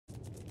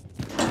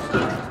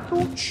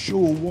Not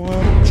sure why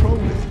I'm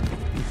trolling,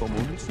 if I'm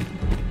honest.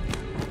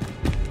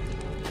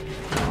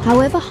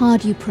 However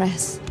hard you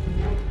press,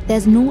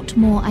 there's naught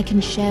more I can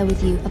share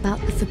with you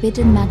about the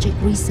Forbidden Magic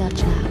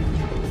Research Lab.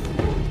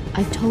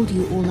 I've told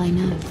you all I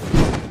know.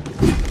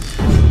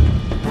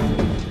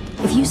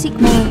 If you seek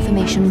more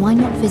information, why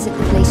not visit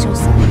the place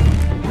yourself?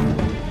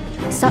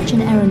 Such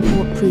an errand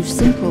ought prove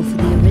simple for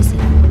the Arisen,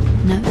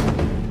 no?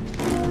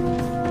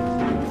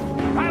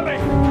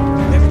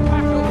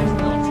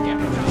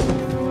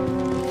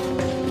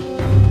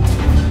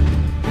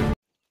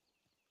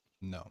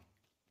 No.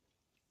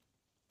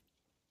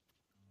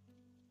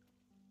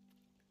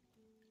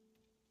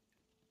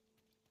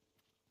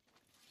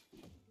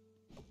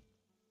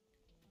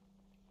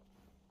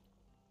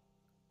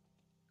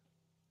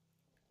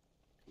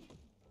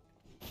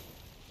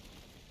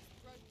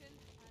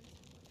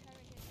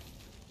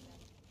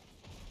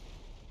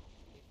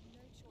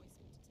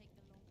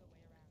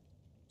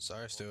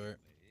 Sorry, Stuart.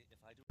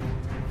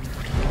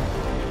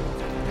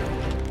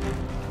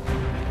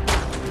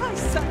 I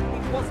certainly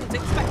wasn't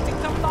expecting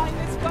to fly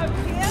this boat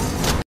here.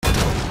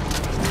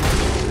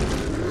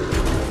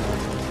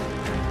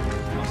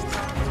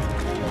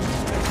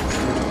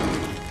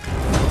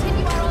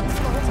 Continue our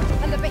onslaught,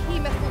 and the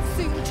behemoth will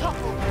soon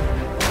topple.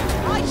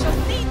 I shall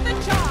lead the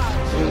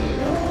charge.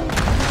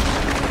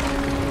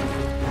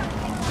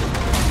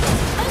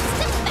 Most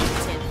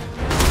effective.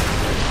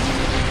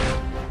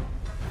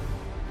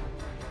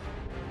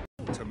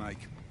 To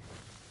make.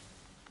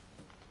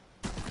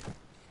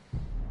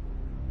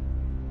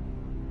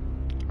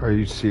 Are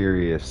you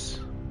serious?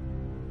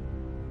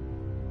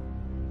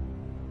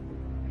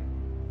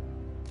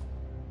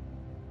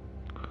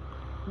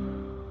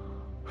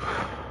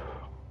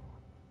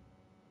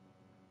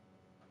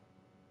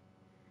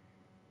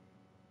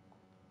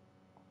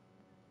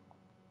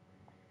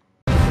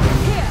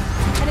 Here,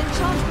 an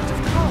enchantment of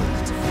cold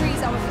to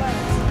freeze our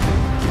foes.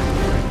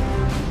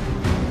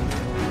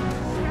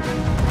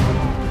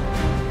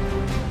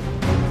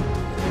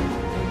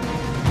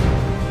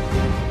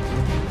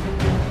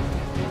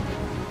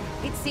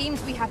 It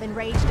seems we have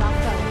enraged our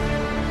foe.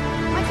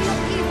 I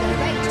cannot give the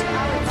rage to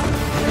our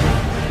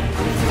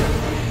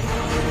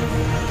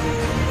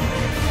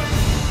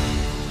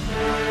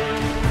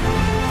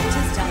It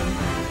is done.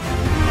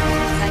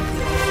 Thank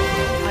you.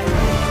 I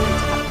really enjoyed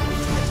to have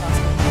completed the task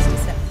my master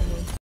set for me.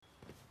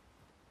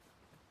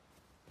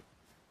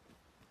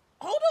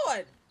 Hold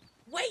on.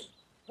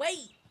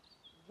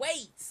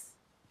 Wait.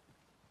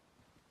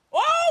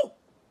 Oh!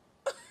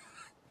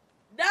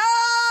 No!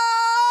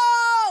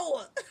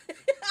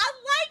 I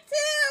liked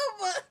him!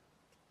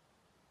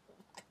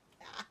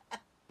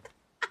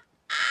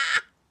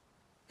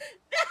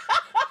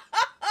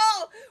 No!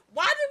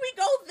 Why did we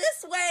go this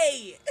way?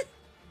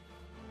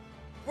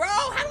 Bro,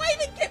 how do I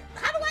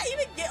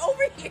even get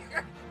over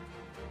here?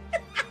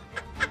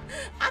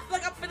 I feel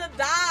like I'm finna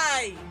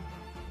die.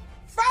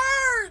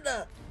 Fern!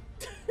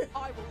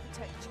 I will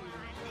protect you.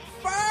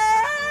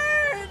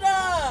 Fern!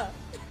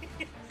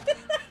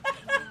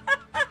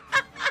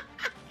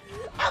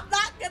 I'm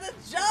not gonna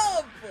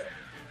jump.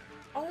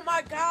 Oh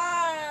my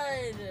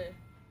god.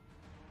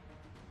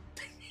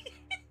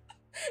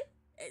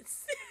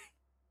 It's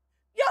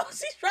yo,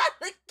 she's trying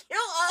to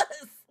kill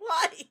us.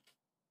 Like,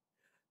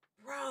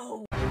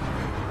 bro.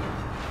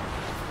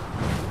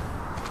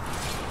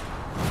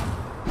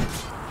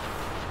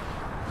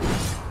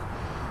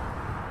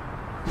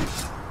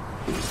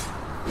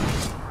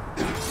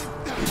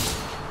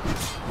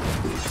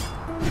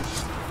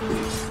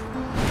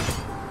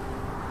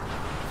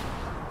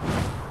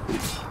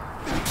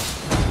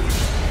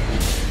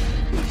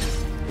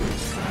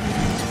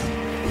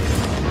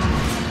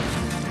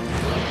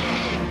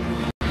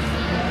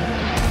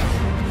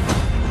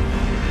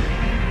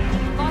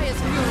 Fire's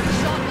fury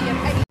sharply of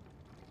any.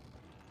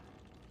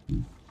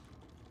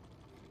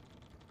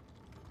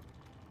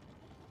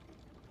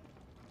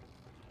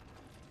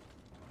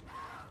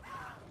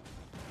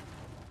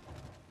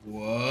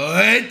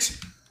 What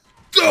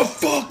the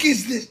fuck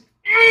is this?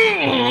 Oh,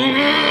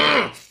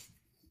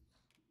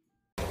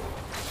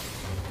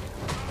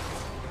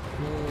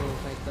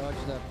 I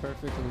dodged that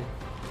perfectly.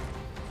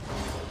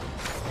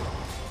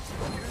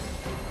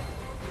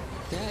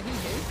 Yeah, he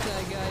hates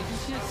that guy.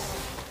 He's just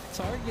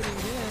targeting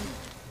him.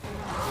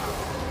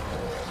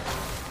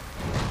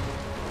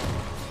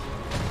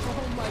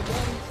 Oh my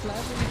god, he's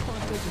slapping him on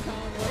the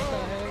ground. What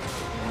the heck?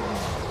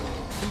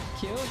 He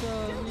killed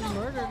him. He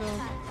murdered him.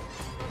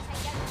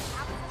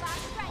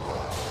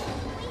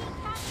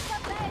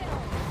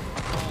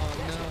 Oh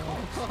no.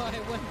 Oh, I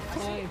went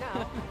flying.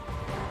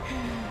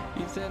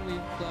 He sent me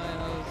flying.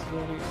 I was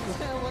swimming.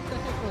 What the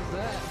heck was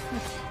that?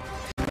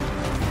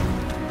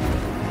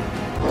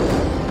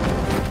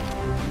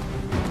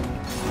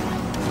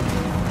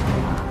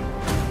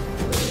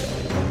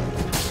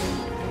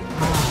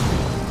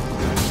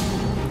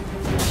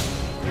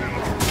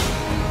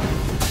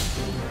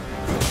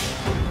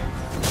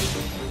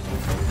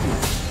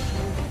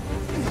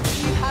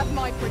 You have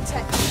my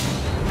protection.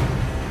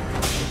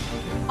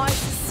 I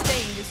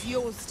sustain is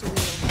yours to wield.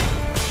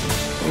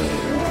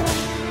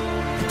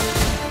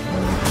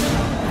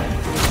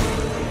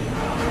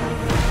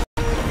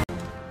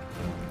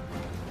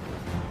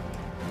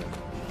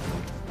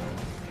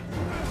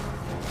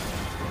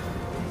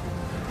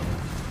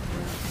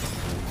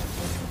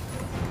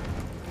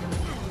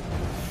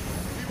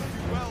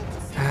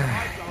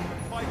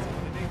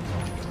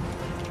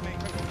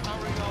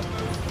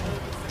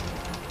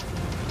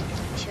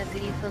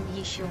 WTF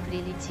еще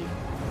прилетит.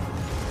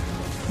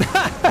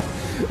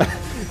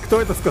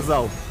 Кто это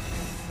сказал?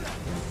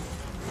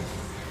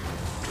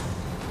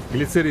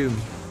 Глицерин,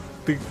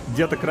 ты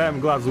где-то краем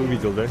глаза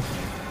увидел, да?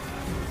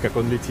 Как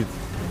он летит.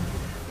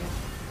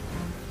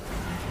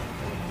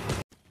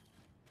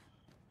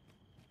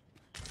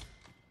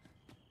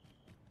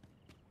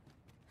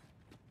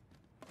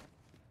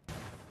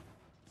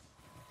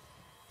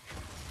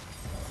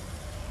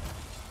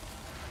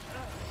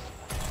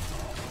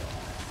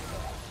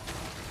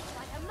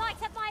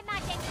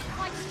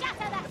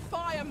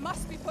 Fire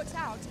must be put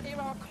out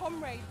ere our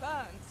comrade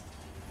burns.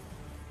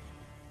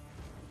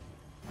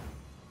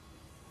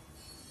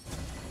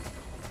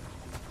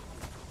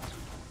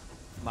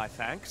 My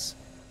thanks.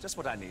 Just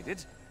what I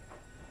needed.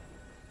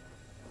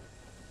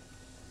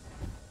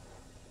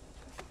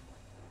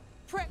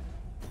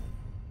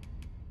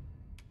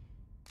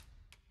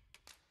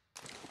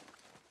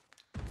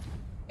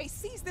 Hey,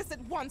 seize this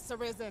at once,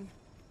 Arisen.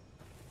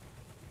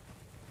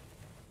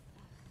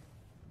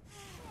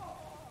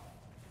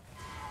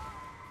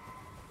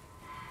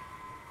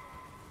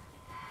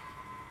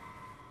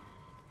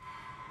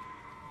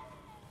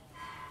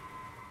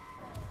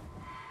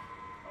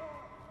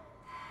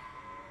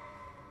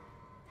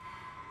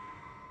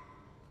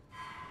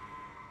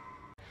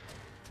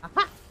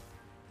 Aha!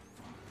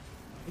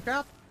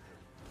 Drop.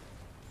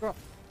 Drop.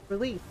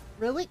 Release.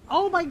 Release.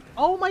 Oh my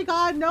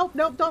god, nope,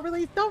 nope, don't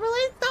release, don't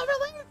release, don't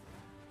release!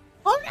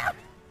 Oh no!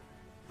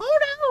 Oh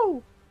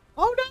no!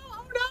 Oh no,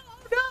 oh no,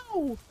 oh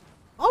no!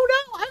 Oh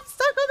no, I'm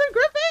stuck on the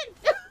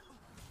griffin!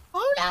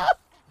 Oh no!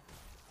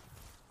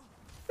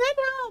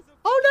 No!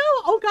 Oh no!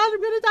 Oh god,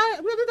 I'm gonna die,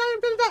 I'm gonna die,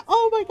 I'm gonna die!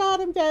 Oh my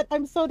god, I'm dead,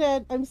 I'm so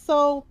dead, I'm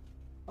so...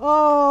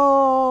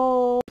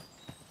 Oh...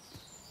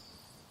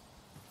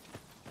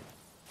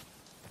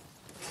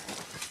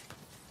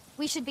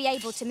 We should be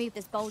able to move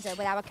this boulder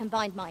with our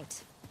combined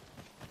might.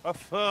 A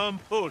firm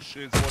push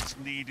is what's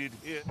needed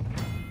here.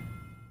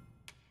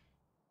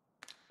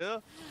 Yeah?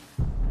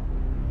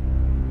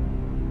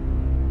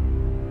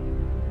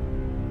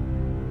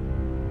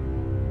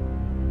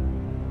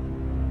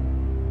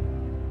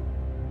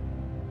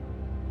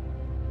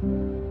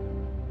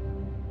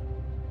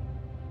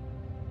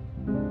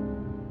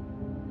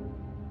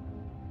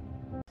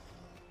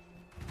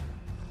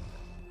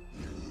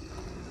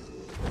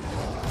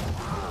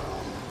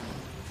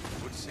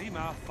 Would seem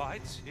our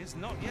fight is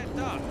not yet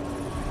done.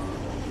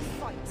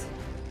 Fight.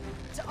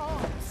 To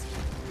arms.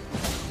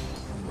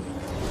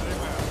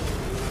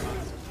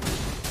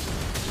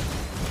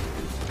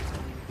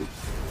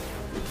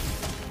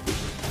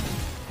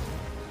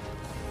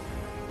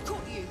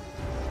 Caught you.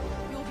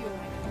 You'll be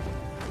alright.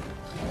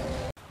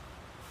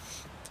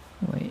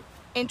 Wait.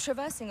 In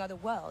traversing other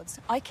worlds,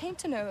 I came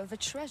to know of a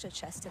treasure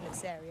chest in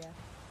this area.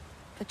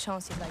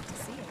 Perchance you'd like to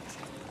see it.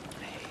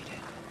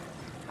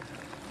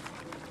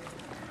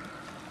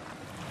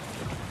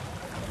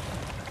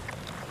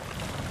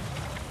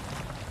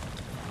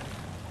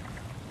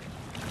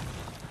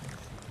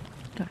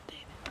 God damn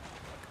it.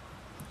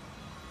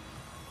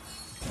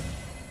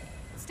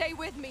 Stay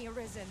with me,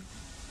 Arisen.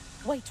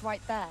 Wait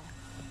right there.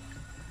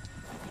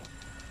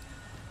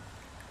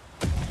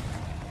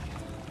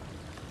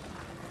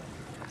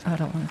 I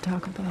don't want to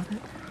talk about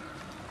it.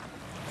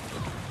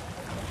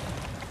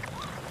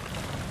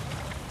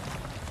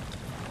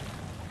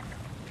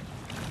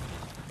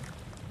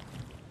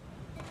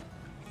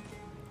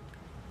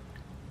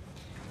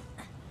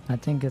 I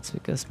think it's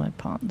because my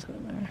pawn's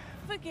in there.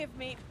 Forgive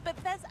me, but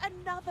there's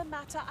another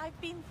matter I've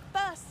been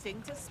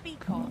bursting to speak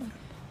Come of. on.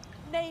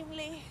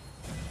 Namely,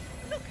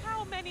 look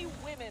how many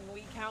women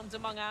we count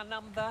among our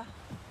number.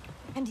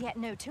 And yet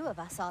no two of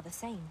us are the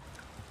same.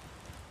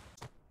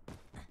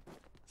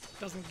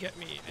 Doesn't get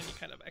me any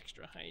kind of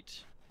extra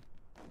height.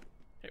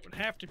 It would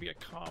have to be a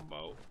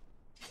combo.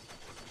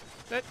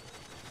 That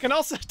can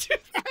also do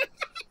that.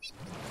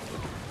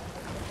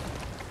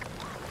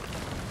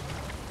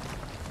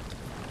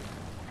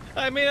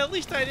 I mean, at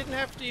least I didn't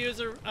have to use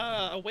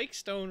a wake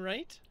stone,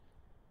 right?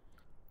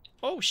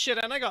 Oh shit,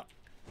 and I got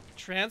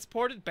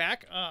transported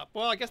back up.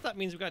 Well, I guess that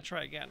means we gotta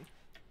try again.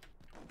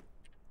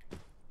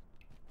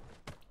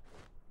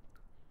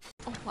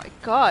 Oh my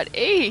god,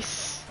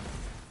 Ace!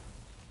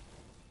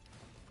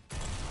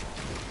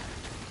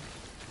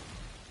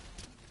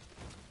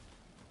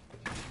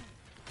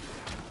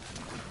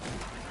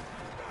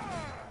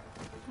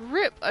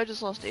 Rip, I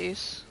just lost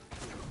Ace.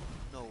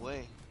 No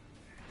way.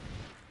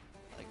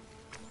 Like,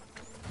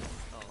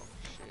 oh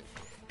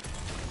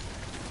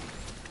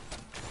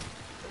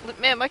shit.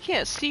 Ma'am, I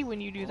can't see when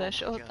you do that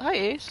shit. Oh, hi,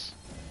 Ace.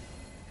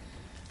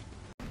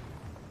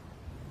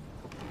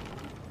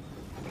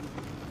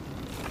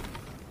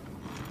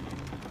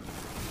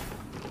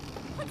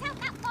 Put out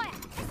that fire!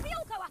 Let's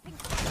all go up in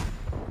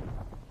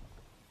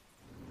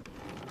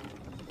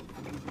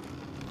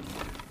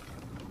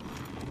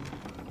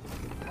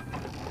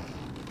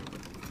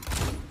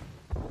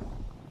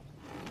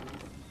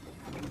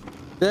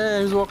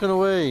Yeah, he's walking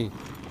away.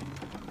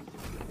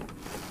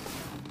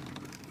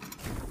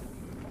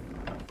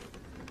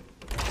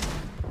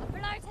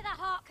 blow to the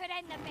heart could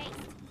end the beast.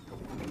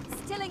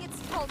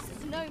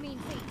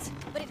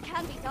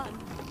 can be done.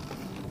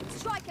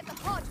 Strike at the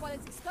heart while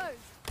it's exposed.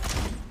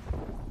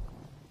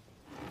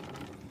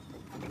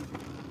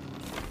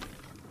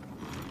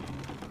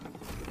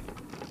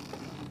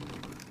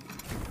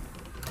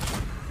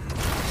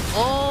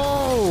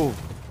 Oh!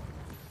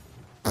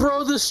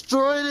 Bro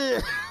destroyed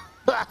it!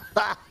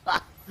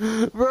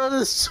 Bro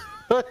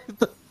destroyed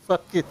the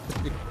fucking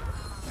thing.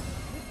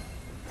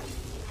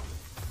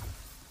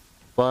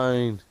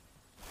 Fine.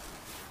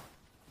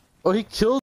 Oh, he killed